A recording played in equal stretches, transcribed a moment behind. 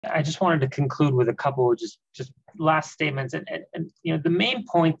I just wanted to conclude with a couple of just last statements. And the main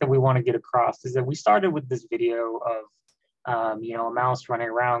point that we want to get across is that we started with this video of a mouse running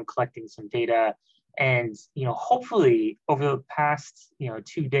around collecting some data. And hopefully over the past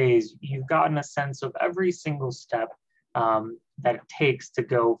 2 days, you've gotten a sense of every single step that it takes to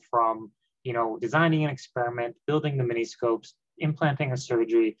go from designing an experiment, building the Miniscopes, implanting a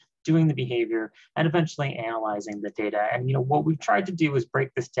surgery, doing the behavior, and eventually analyzing the data. And what we've tried to do is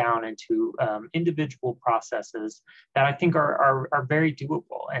break this down into individual processes that I think are very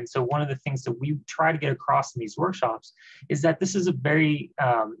doable. And so one of the things that we try to get across in these workshops is that this is a very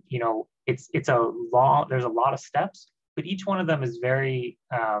there's a lot of steps, but each one of them is very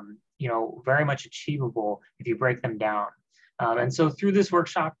very much achievable if you break them down. And so through this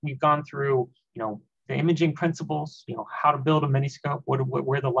workshop, we've gone through the imaging principles, how to build a Miniscope,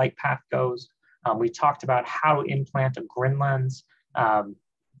 where the light path goes. We talked about how to implant a GRIN lens, how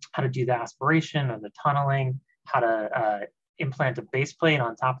to do the aspiration or the tunneling, how to implant a base plate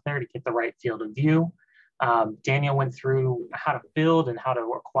on top there to get the right field of view. Daniel went through how to build and how to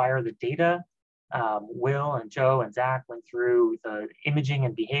acquire the data. Will and Joe and Zach went through the imaging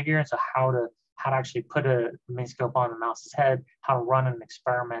and behavior, so how to actually put a Miniscope on the mouse's head, how to run an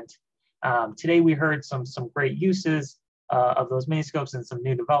experiment. Today we heard some great uses of those Miniscopes and some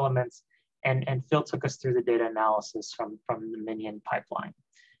new developments, and Phil took us through the data analysis from the Minion pipeline.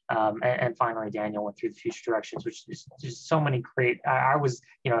 And finally, Daniel went through the future directions, which is just so many great. I was,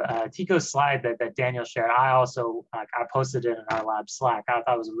 Tico's slide that Daniel shared, I also I posted it in our lab Slack. I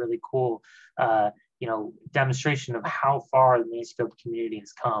thought it was a really cool, demonstration of how far the Miniscope community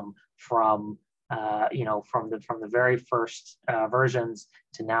has come from from the very first versions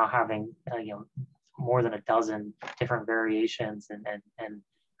to now having more than a dozen different variations and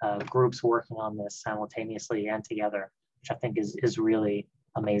groups working on this simultaneously and together, which I think is really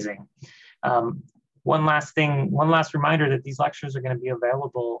amazing. One last reminder that these lectures are going to be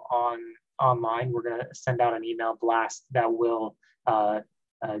available online. We're going to send out an email blast that will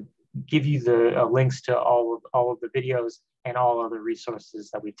give you the links to all of the videos and all other resources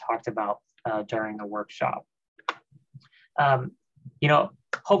that we talked about during the workshop.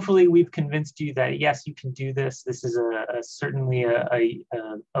 Hopefully we've convinced you that yes, you can do this. This is certainly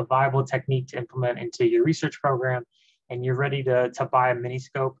a viable technique to implement into your research program, and you're ready to buy a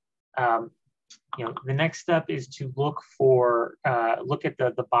Miniscope. The next step is to look at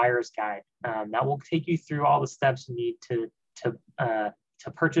the buyer's guide. That will take you through all the steps you need to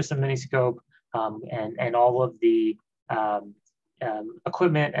purchase a Miniscope and all of the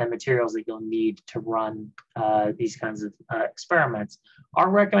equipment and materials that you'll need to run these kinds of experiments. Our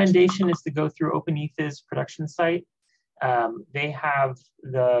recommendation is to go through OpenEFIS production site. They have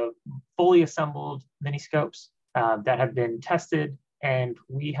the fully assembled Miniscopes that have been tested, and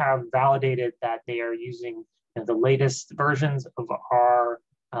we have validated that they are using the latest versions of our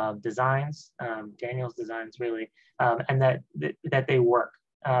designs, Daniel's designs really, and that they work.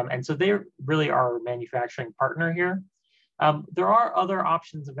 And so they really are our manufacturing partner here. There are other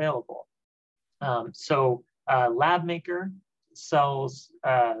options available. LabMaker sells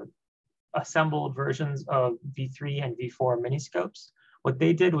assembled versions of V3 and V4 Miniscopes. What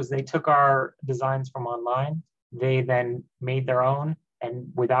they did was they took our designs from online. They then made their own, and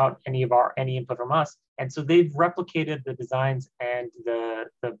without any input from us. And so they've replicated the designs and the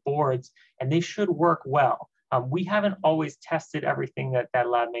boards, and they should work well. We haven't always tested everything that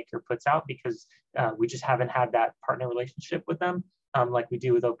LabMaker puts out because we just haven't had that partner relationship with them like we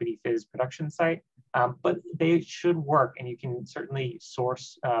do with OpenEFIS production site. But they should work, and you can certainly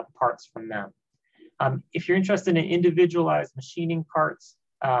source parts from them. If you're interested in individualized machining parts,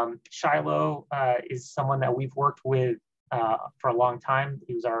 Shiloh is someone that we've worked with for a long time.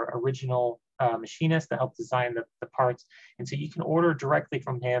 He was our original machinist that helped design the parts. And so you can order directly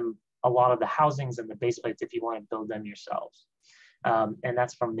from him a lot of the housings and the base plates if you want to build them yourselves. And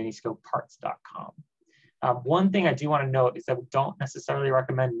that's from miniscopeparts.com. One thing I do want to note is that we don't necessarily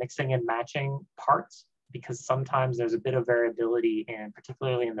recommend mixing and matching parts, because sometimes there's a bit of variability, and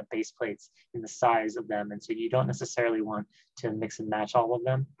particularly in the base plates, in the size of them. And so you don't necessarily want to mix and match all of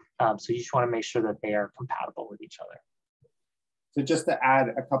them. So you just want to make sure that they are compatible with each other. So just to add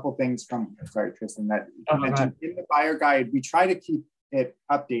a couple things from, sorry, Tristan, that you mentioned in the buyer guide, we try to keep it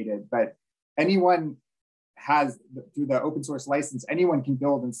updated, but anyone has, through the open source license, anyone can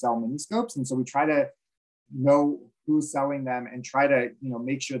build and sell Miniscopes. And so we try to know who's selling them and try to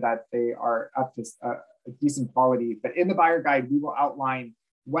make sure that they are up to a decent quality. But in the buyer guide, we will outline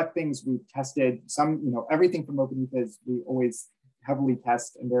what things we've tested. Some, everything from OpenEFIS, we always heavily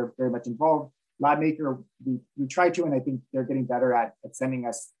test, and they're very much involved. LabMaker, we try to, and I think they're getting better at sending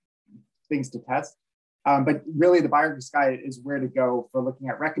us things to test. But really the biogas guide is where to go for looking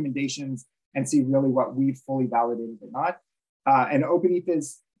at recommendations and see really what we've fully validated or not. And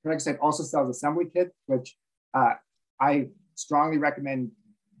OpenEthos product site also sells assembly kits, which I strongly recommend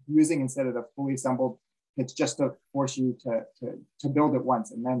using instead of the fully assembled kits, just to force you to build it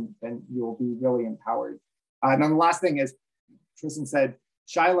once, and then you'll be really empowered. And then the last thing is, Tristan said,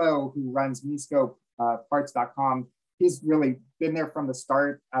 Shiloh, who runs Miniscope parts.com, he's really been there from the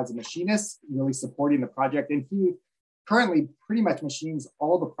start as a machinist, really supporting the project. And he currently pretty much machines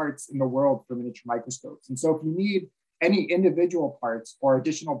all the parts in the world for miniature microscopes. And so if you need any individual parts or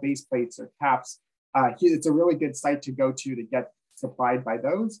additional base plates or caps, it's a really good site to go to get supplied by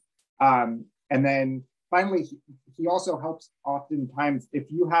those. And then finally, he also helps oftentimes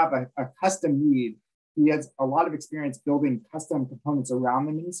if you have a custom need. He has a lot of experience building custom components around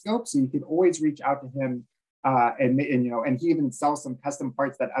the Miniscope, so you can always reach out to him, and he even sells some custom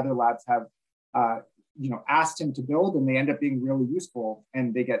parts that other labs have, asked him to build, and they end up being really useful,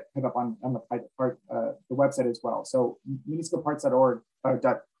 and they get put up on the website as well. So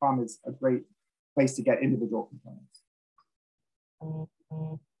miniscopeparts.org.com is a great place to get individual components.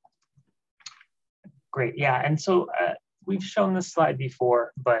 Great, yeah, and so we've shown this slide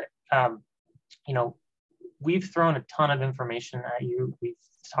before, but we've thrown a ton of information at you. We've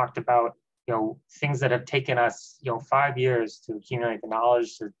talked about, things that have taken us, 5 years to accumulate the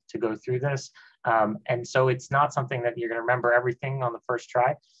knowledge to go through this. And so it's not something that you're going to remember everything on the first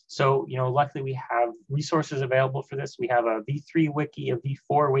try. So, luckily we have resources available for this. We have a V3 wiki, a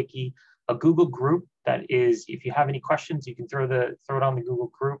V4 wiki, a Google group that is, if you have any questions, you can throw it on the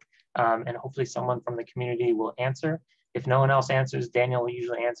Google group, and hopefully someone from the community will answer. If no one else answers, Daniel will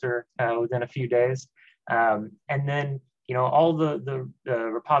usually answer within a few days. And then, all the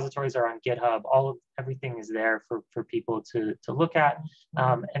repositories are on GitHub. Everything is there for people to look at,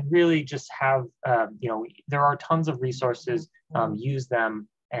 and really just have, there are tons of resources. Use them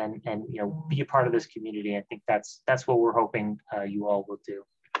and be a part of this community. I think that's what we're hoping you all will do.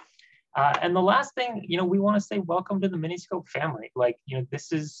 And the last thing, we want to say welcome to the Miniscope family.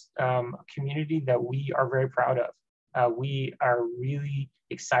 This is a community that we are very proud of. We are really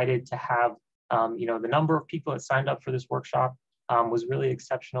excited to have, the number of people that signed up for this workshop was really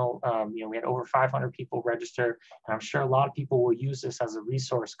exceptional. We had over 500 people register, and I'm sure a lot of people will use this as a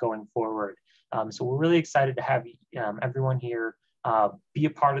resource going forward. So we're really excited to have everyone here be a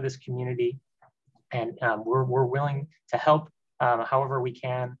part of this community, and we're willing to help however we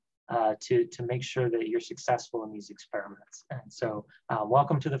can to make sure that you're successful in these experiments. And so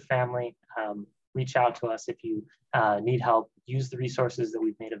welcome to the family. Reach out to us if you need help. Use the resources that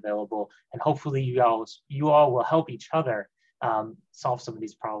we've made available, and hopefully you all will help each other solve some of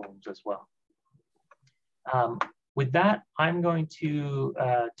these problems as well. With that, I'm going to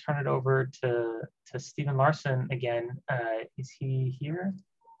turn it over to Stephen Larson again. Is he here?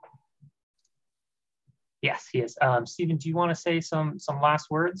 Yes, he is. Stephen, do you want to say some last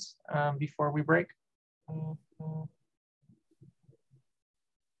words before we break?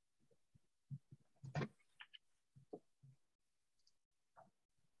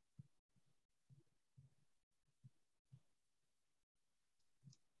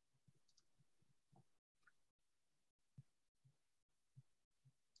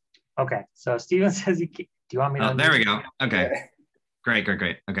 Okay, so Steven says do you want me to? Oh, there we go. Okay, great.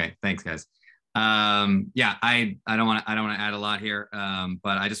 Okay, thanks, guys. Yeah, I don't want to add a lot here,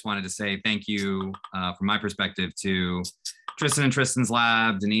 but I just wanted to say thank you from my perspective to Tristan and Tristan's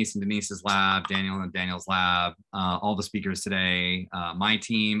lab, Denise and Denise's lab, Daniel and Daniel's lab, all the speakers today, my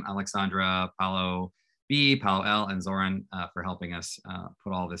team, Alexandra, Paolo B, Paolo L, and Zoran for helping us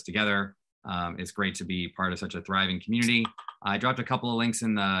put all this together. It's great to be part of such a thriving community. I dropped a couple of links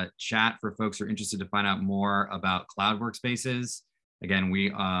in the chat for folks who are interested to find out more about cloud workspaces. Again,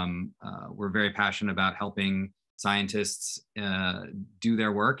 we're very passionate about helping scientists do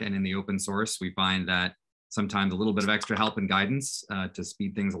their work, and in the open source, we find that sometimes a little bit of extra help and guidance to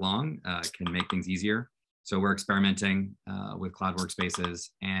speed things along can make things easier. So we're experimenting with cloud workspaces,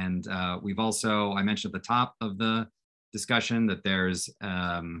 and we've also, I mentioned at the top of the discussion that there's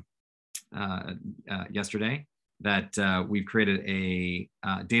yesterday that we've created a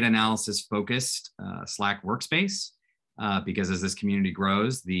data analysis focused Slack workspace because as this community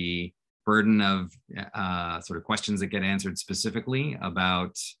grows, the burden of sort of questions that get answered specifically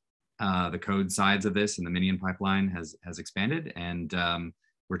about the code sides of this and the Minion pipeline has expanded, and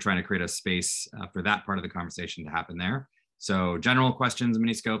we're trying to create a space for that part of the conversation to happen there. So general questions in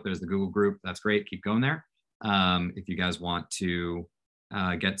Miniscope, there's the Google group, that's great, keep going there. If you guys want to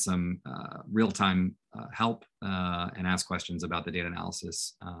get some real-time help and ask questions about the data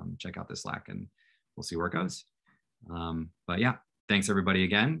analysis, check out the Slack and we'll see where it goes. But yeah, thanks everybody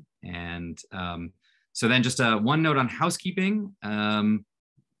again. And so then just one note on housekeeping.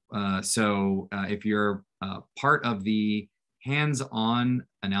 If you're part of the hands-on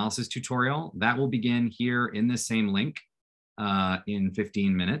analysis tutorial, that will begin here in the same link in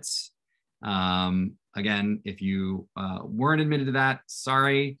 15 minutes. Again, if you weren't admitted to that,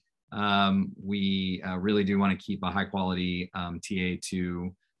 sorry. We really do want to keep a high quality TA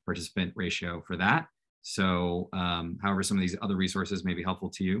to participant ratio for that. So however, some of these other resources may be helpful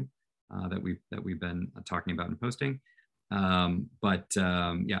to you that we've been talking about and posting.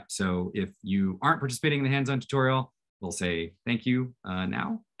 Yeah, so if you aren't participating in the hands-on tutorial, we'll say thank you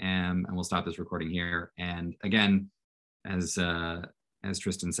now, and we'll stop this recording here. And again, as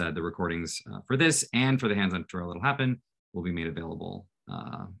Tristan said, the recordings for this and for the hands-on tutorial that'll happen will be made available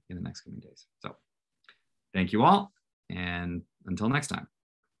in the next coming days. So thank you all, and until next time.